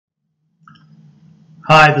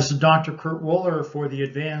Hi, this is Dr. Kerr Waller for the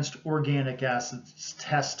Advanced Organic Acids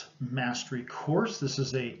Test Mastery Course. This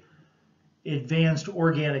is a advanced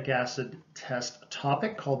organic acid test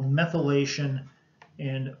topic called methylation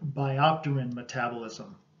and biopterin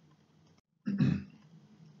metabolism.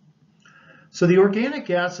 So the organic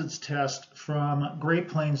acids test from Great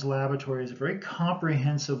Plains Laboratory is a very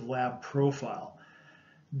comprehensive lab profile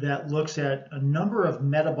that looks at a number of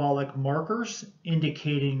metabolic markers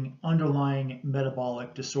indicating underlying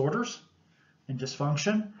metabolic disorders and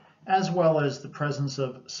dysfunction, as well as the presence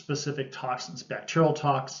of specific toxins, bacterial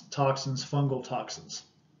toxins, fungal toxins.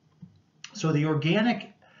 So the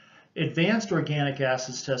Advanced Organic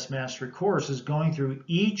Acids Test Mastery Course is going through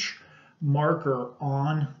each marker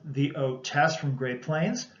on the OAT test from Great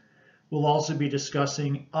Plains. We'll also be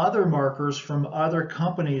discussing other markers from other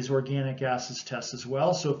companies' organic acids tests as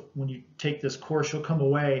well. So when you take this course, you'll come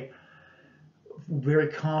away very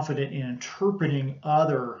confident in interpreting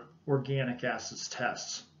other organic acids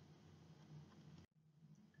tests.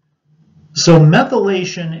 So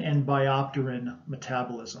methylation and biopterin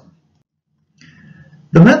metabolism.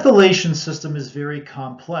 The methylation system is very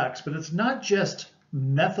complex, but it's not just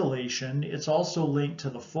methylation. It's also linked to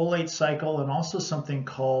the folate cycle and also something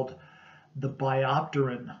called the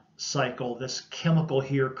Biopterin cycle, this chemical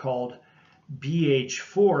here called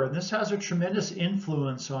BH4. And this has a tremendous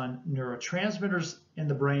influence on neurotransmitters in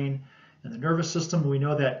the brain and the nervous system. We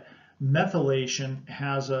know that methylation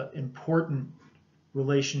has an important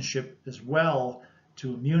relationship as well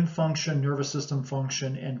to immune function, nervous system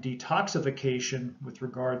function, and detoxification with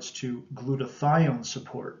regards to glutathione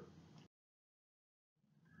support.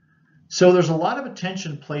 So there's a lot of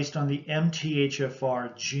attention placed on the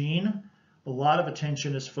MTHFR gene. A lot of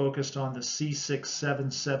attention is focused on the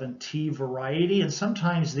C677T variety, and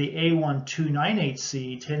sometimes the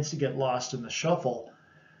A1298C tends to get lost in the shuffle.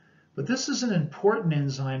 But this is an important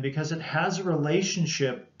enzyme because it has a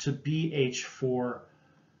relationship to BH4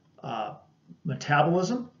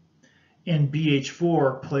 metabolism, and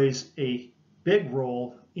BH4 plays a big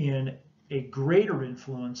role in a greater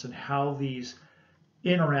influence in how these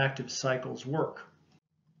interactive cycles work.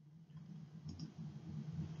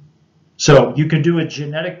 So you can do a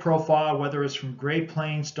genetic profile, whether it's from Great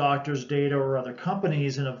Plains doctors' data or other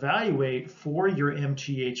companies, and evaluate for your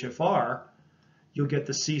MTHFR. You'll get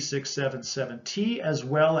the C677T as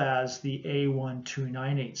well as the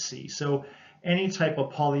A1298C. So any type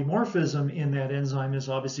of polymorphism in that enzyme is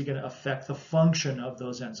obviously going to affect the function of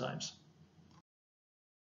those enzymes.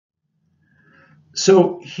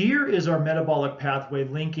 So here is our metabolic pathway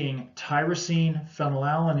linking tyrosine,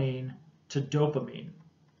 phenylalanine to dopamine.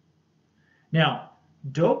 Now,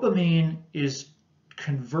 dopamine is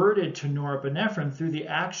converted to norepinephrine through the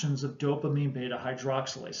actions of dopamine beta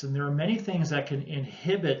hydroxylase. And there are many things that can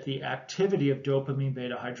inhibit the activity of dopamine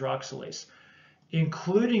beta hydroxylase,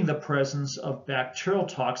 including the presence of bacterial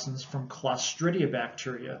toxins from Clostridia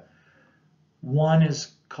bacteria. One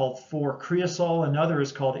is called 4-creosol, another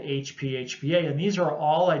is called HPHPA, and these are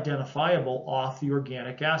all identifiable off the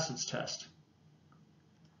organic acids test.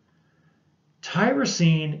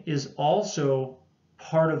 Tyrosine is also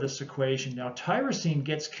part of this equation. Now, tyrosine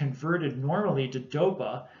gets converted normally to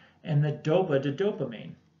DOPA, and the DOPA to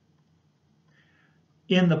dopamine.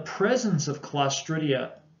 In the presence of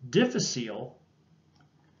Clostridia difficile,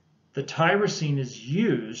 the tyrosine is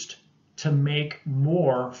used to make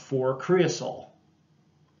more 4-creosol.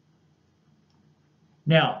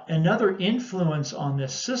 Now, another influence on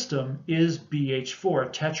this system is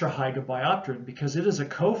BH4, tetrahydrobiopterin, because it is a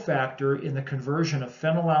cofactor in the conversion of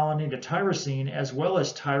phenylalanine to tyrosine as well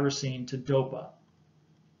as tyrosine to DOPA.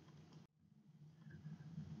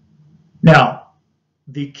 Now,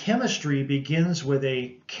 the chemistry begins with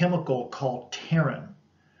a chemical called pterin.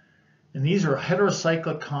 And these are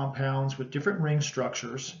heterocyclic compounds with different ring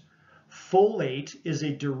structures. Folate is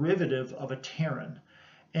a derivative of a pterin.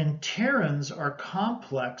 And pterins are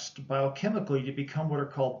complexed biochemically to become what are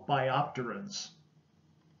called biopterins.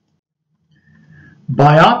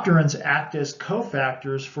 Biopterins act as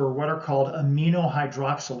cofactors for what are called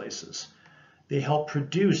aminohydroxylases. They help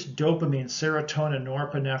produce dopamine, serotonin,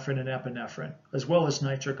 norepinephrine, and epinephrine, as well as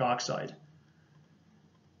nitric oxide.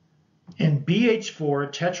 And BH4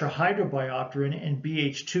 tetrahydrobiopterin and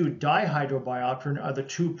BH2 dihydrobiopterin are the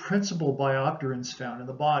two principal biopterins found in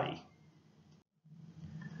the body.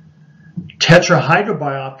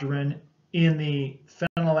 Tetrahydrobiopterin in the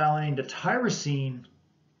phenylalanine to tyrosine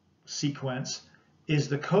sequence is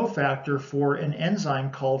the cofactor for an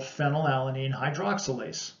enzyme called phenylalanine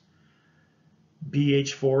hydroxylase.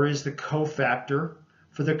 BH4 is the cofactor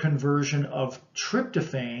for the conversion of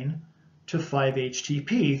tryptophan to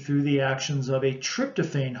 5-HTP through the actions of a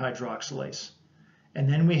tryptophan hydroxylase. And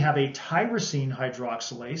then we have a tyrosine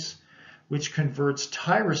hydroxylase, which converts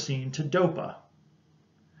tyrosine to dopa.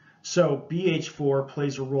 So BH4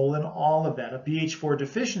 plays a role in all of that. A BH4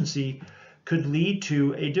 deficiency could lead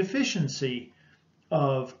to a deficiency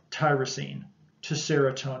of tyrosine to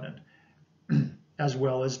serotonin, as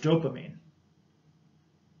well as dopamine.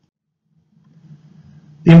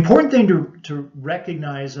 The important thing to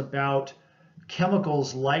recognize about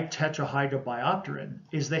chemicals like tetrahydrobiopterin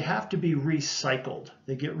is they have to be recycled.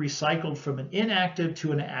 They get recycled from an inactive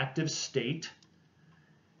to an active state.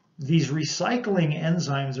 These recycling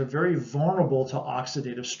enzymes are very vulnerable to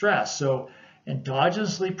oxidative stress. So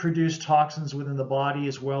endogenously produced toxins within the body,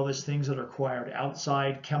 as well as things that are acquired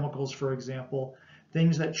outside, chemicals, for example,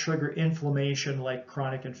 things that trigger inflammation like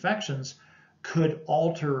chronic infections, could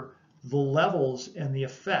alter the levels and the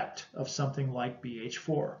effect of something like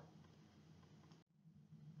BH4.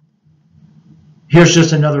 Here's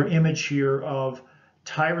just another image here of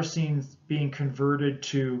tyrosine being converted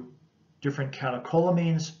to different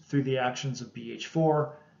catecholamines through the actions of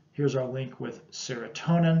BH4. Here's our link with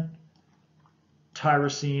serotonin,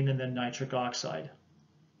 tyrosine, and then nitric oxide.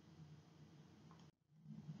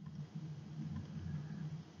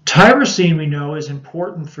 Tyrosine, we know, is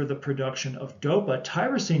important for the production of dopa.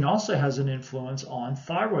 Tyrosine also has an influence on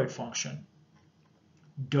thyroid function.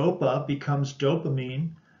 Dopa becomes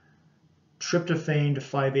dopamine. Tryptophan to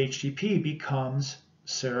 5-HTP becomes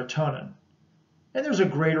serotonin. And there's a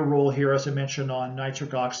greater role here, as I mentioned, on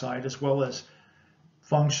nitric oxide, as well as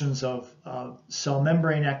functions of cell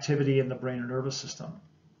membrane activity in the brain and nervous system.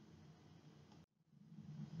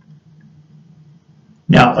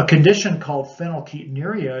 Now, a condition called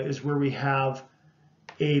phenylketonuria is where we have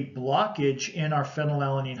a blockage in our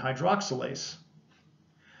phenylalanine hydroxylase.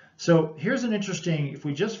 So here's an interesting, if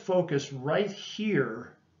we just focus right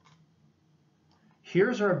here,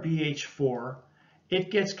 here's our BH4.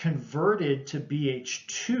 It gets converted to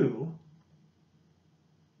BH2,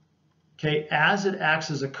 okay, as it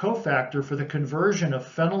acts as a cofactor for the conversion of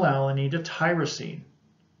phenylalanine to tyrosine.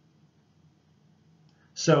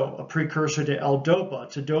 So a precursor to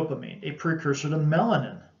L-dopa, to dopamine, a precursor to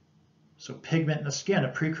melanin, so pigment in the skin, a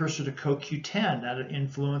precursor to CoQ10, that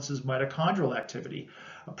influences mitochondrial activity,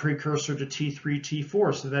 a precursor to T3,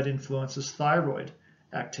 T4, so that influences thyroid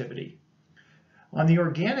activity. On the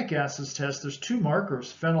organic acids test, there's two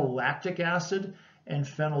markers, phenylactic acid and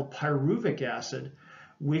phenylpyruvic acid,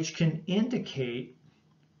 which can indicate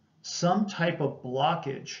some type of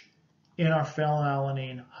blockage in our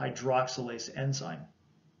phenylalanine hydroxylase enzyme.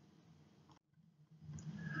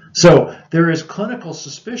 So there is clinical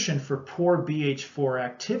suspicion for poor BH4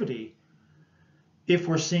 activity if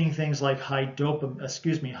we're seeing things like high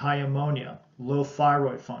ammonia, low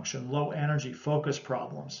thyroid function, low energy, focus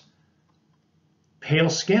problems, pale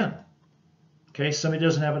skin, okay, somebody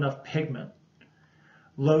doesn't have enough pigment,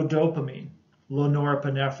 low dopamine, low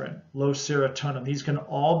norepinephrine, low serotonin. These can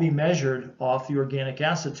all be measured off the organic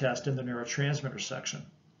acid test in the neurotransmitter section.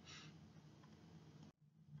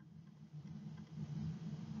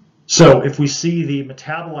 So if we see the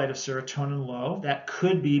metabolite of serotonin low, that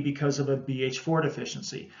could be because of a BH4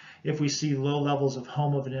 deficiency. If we see low levels of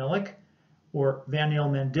homovanillic or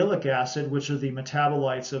vanillmandylic acid, which are the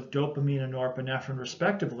metabolites of dopamine and norepinephrine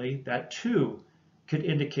respectively, that too could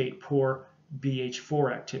indicate poor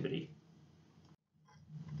BH4 activity.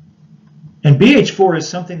 And BH4 is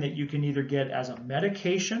something that you can either get as a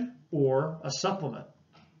medication or a supplement.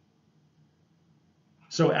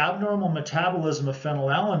 So abnormal metabolism of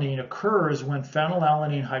phenylalanine occurs when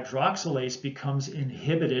phenylalanine hydroxylase becomes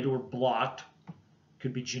inhibited or blocked,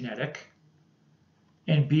 could be genetic,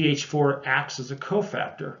 and BH4 acts as a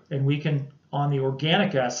cofactor. And we can, on the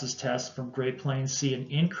organic acids test from Great Plains, see an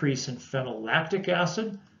increase in phenylactic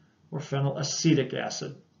acid or phenylacetic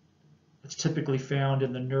acid. It's typically found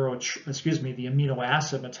in the amino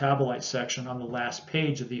acid metabolite section on the last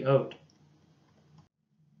page of the OAT.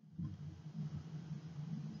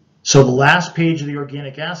 So the last page of the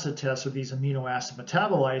organic acid test are these amino acid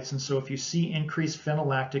metabolites, and so if you see increased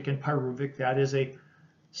phenylactic and pyruvic, that is a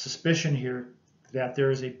suspicion here that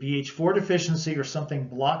there is a BH4 deficiency or something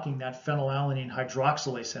blocking that phenylalanine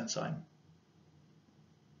hydroxylase enzyme.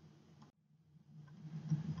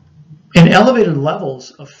 And elevated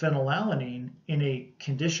levels of phenylalanine in a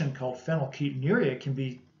condition called phenylketonuria can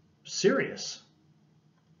be serious.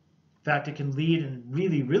 In fact, it can lead in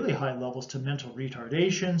really, really high levels to mental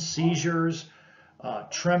retardation, seizures,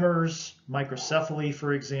 tremors, microcephaly,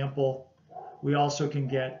 for example. We also can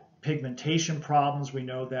get pigmentation problems. We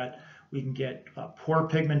know that we can get poor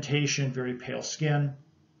pigmentation, very pale skin.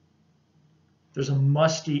 There's a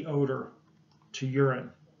musty odor to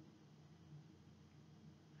urine.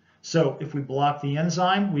 So if we block the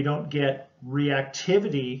enzyme, we don't get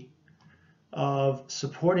reactivity of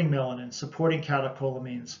supporting melanin, supporting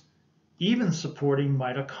catecholamines, even supporting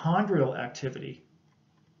mitochondrial activity.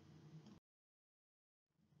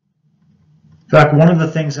 In fact, one of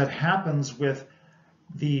the things that happens with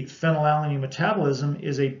the phenylalanine metabolism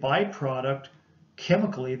is a byproduct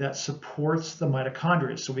chemically that supports the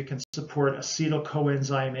mitochondria. So we can support acetyl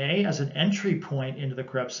coenzyme A as an entry point into the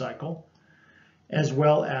Krebs cycle, as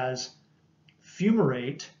well as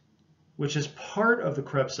fumarate, which is part of the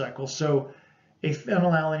Krebs cycle. So a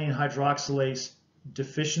phenylalanine hydroxylase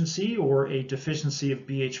deficiency or a deficiency of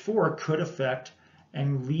BH4 could affect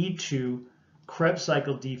and lead to Krebs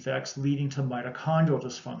cycle defects leading to mitochondrial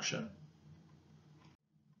dysfunction.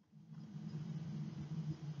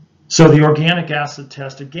 So the organic acid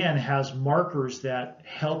test, again, has markers that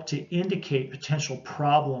help to indicate potential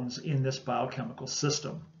problems in this biochemical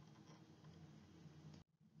system.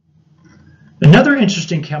 Another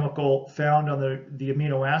interesting chemical found on the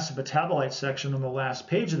amino acid metabolite section on the last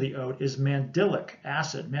page of the OAT is mandelic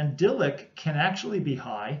acid. Mandelic can actually be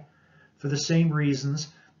high for the same reasons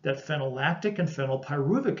that phenolactic and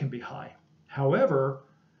phenylpyruvic can be high. However,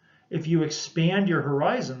 if you expand your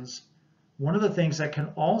horizons, one of the things that can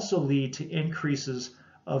also lead to increases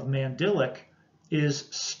of mandelic is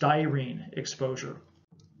styrene exposure.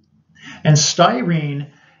 And styrene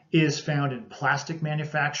is found in plastic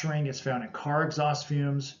manufacturing. It's found in car exhaust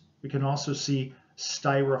fumes. We can also see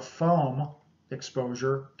styrofoam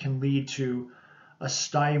exposure can lead to a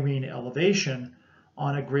styrene elevation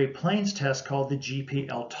on a Great Plains test called the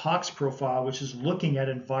GPL tox profile, which is looking at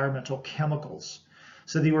environmental chemicals.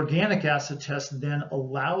 So the organic acid test then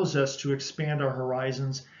allows us to expand our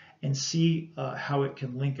horizons and see how it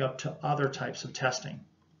can link up to other types of testing.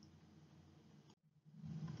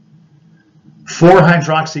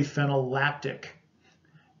 4-hydroxyphenolactic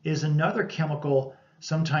is another chemical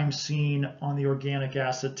sometimes seen on the organic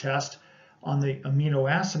acid test on the amino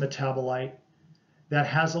acid metabolite that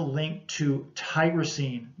has a link to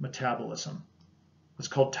tyrosine metabolism. It's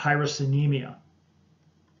called tyrosinemia.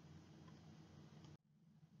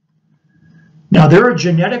 Now, there are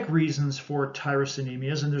genetic reasons for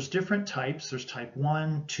tyrosinemias, and there's different types. There's type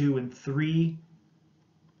 1, 2, and 3.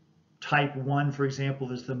 Type 1, for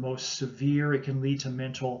example, is the most severe. It can lead to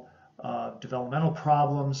mental developmental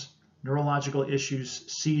problems, neurological issues,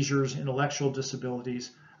 seizures, intellectual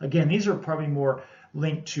disabilities. Again, these are probably more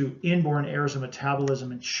linked to inborn errors of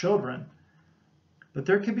metabolism in children, but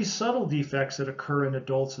there can be subtle defects that occur in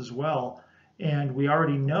adults as well. And we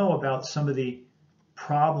already know about some of the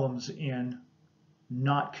problems in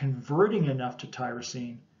not converting enough to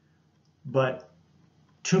tyrosine, but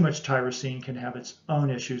too much tyrosine can have its own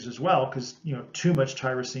issues as well, because too much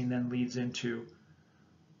tyrosine then leads into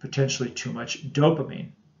potentially too much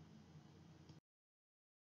dopamine.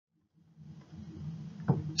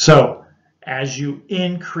 So as you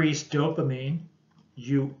increase dopamine,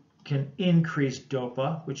 you can increase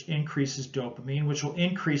DOPA, which increases dopamine, which will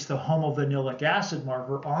increase the homovanillic acid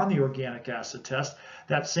marker on the organic acid test.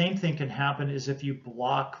 That same thing can happen as if you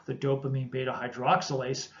block the dopamine beta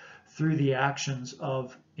hydroxylase through the actions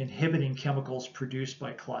of inhibiting chemicals produced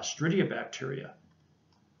by Clostridia bacteria.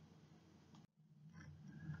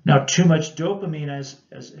 Now, too much dopamine,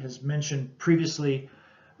 as mentioned previously,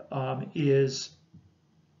 is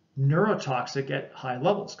neurotoxic at high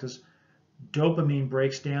levels because dopamine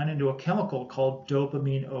breaks down into a chemical called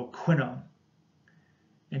dopamine-O-quinone.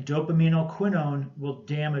 And dopamine-O-quinone will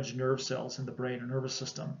damage nerve cells in the brain and nervous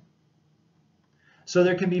system. So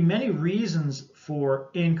there can be many reasons for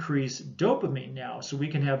increased dopamine now. So we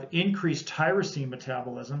can have increased tyrosine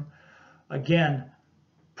metabolism. Again,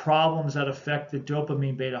 problems that affect the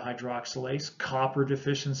dopamine beta hydroxylase. Copper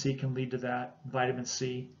deficiency can lead to that, vitamin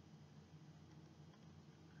C.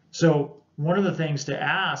 So one of the things to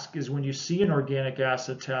ask is when you see an organic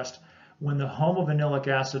acid test, when the homovanillic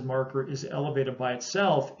acid marker is elevated by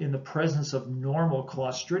itself in the presence of normal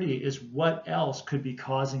Clostridia, is what else could be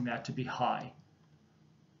causing that to be high?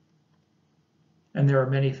 And there are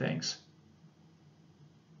many things.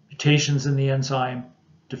 Mutations in the enzyme,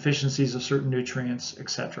 deficiencies of certain nutrients,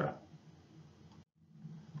 etc.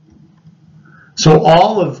 So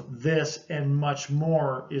all of this and much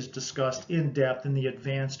more is discussed in depth in the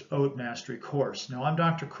Advanced OAT Mastery Course. Now, I'm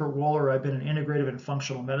Dr. Kerr Waller. I've been an integrative and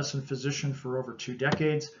functional medicine physician for over 2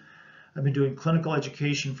 decades. I've been doing clinical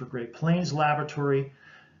education for Great Plains Laboratory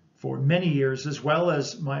for many years, as well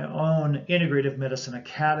as my own Integrative Medicine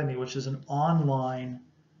Academy, which is an online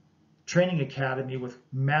training academy with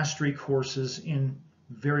mastery courses in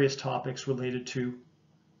various topics related to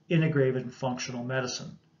integrative and functional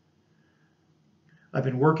medicine. I've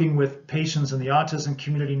been working with patients in the autism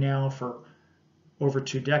community now for over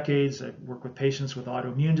 2 decades. I work with patients with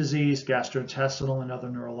autoimmune disease, gastrointestinal, and other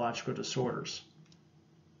neurological disorders.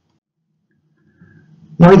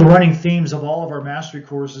 One of the running themes of all of our mastery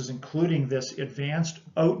courses, including this Advanced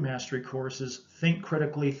OAT Mastery Course, is think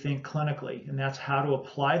critically, think clinically, and that's how to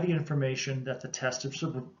apply the information that the test is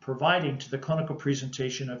providing to the clinical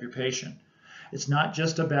presentation of your patient. It's not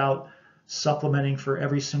just about supplementing for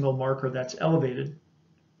every single marker that's elevated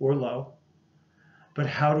or low, but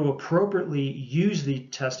how to appropriately use the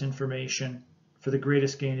test information for the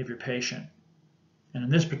greatest gain of your patient. And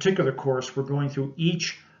in this particular course, we're going through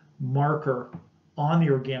each marker on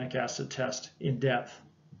the organic acid test in depth.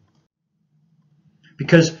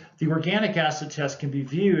 Because the organic acid test can be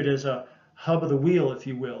viewed as a hub of the wheel, if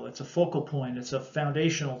you will. It's a focal point, it's a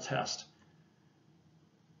foundational test.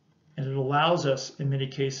 And it allows us, in many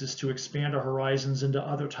cases, to expand our horizons into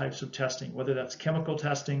other types of testing, whether that's chemical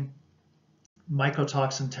testing,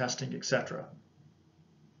 mycotoxin testing, etc.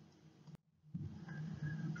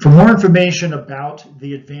 For more information about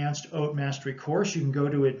the Advanced OAT Mastery Course, you can go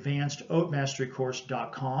to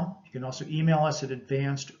advancedoatmasterycourse.com. You can also email us at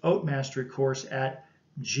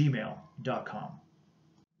advancedoatmasterycourse@gmail.com.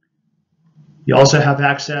 You also have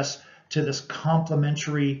access to this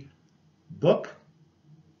complimentary book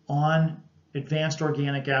on advanced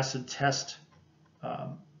organic acid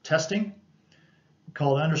testing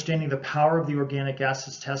called Understanding the Power of the Organic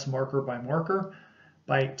Acids Test Marker by Marker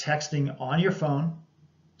by texting on your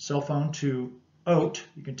cell phone to OAT.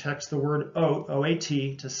 You can text the word OAT,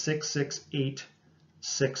 O-A-T, to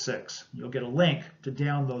 66866. You'll get a link to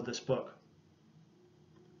download this book.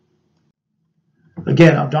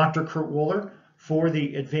 Again, I'm Dr. Kerr Waller for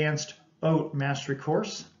the Advanced OAT Mastery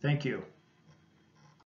Course. Thank you.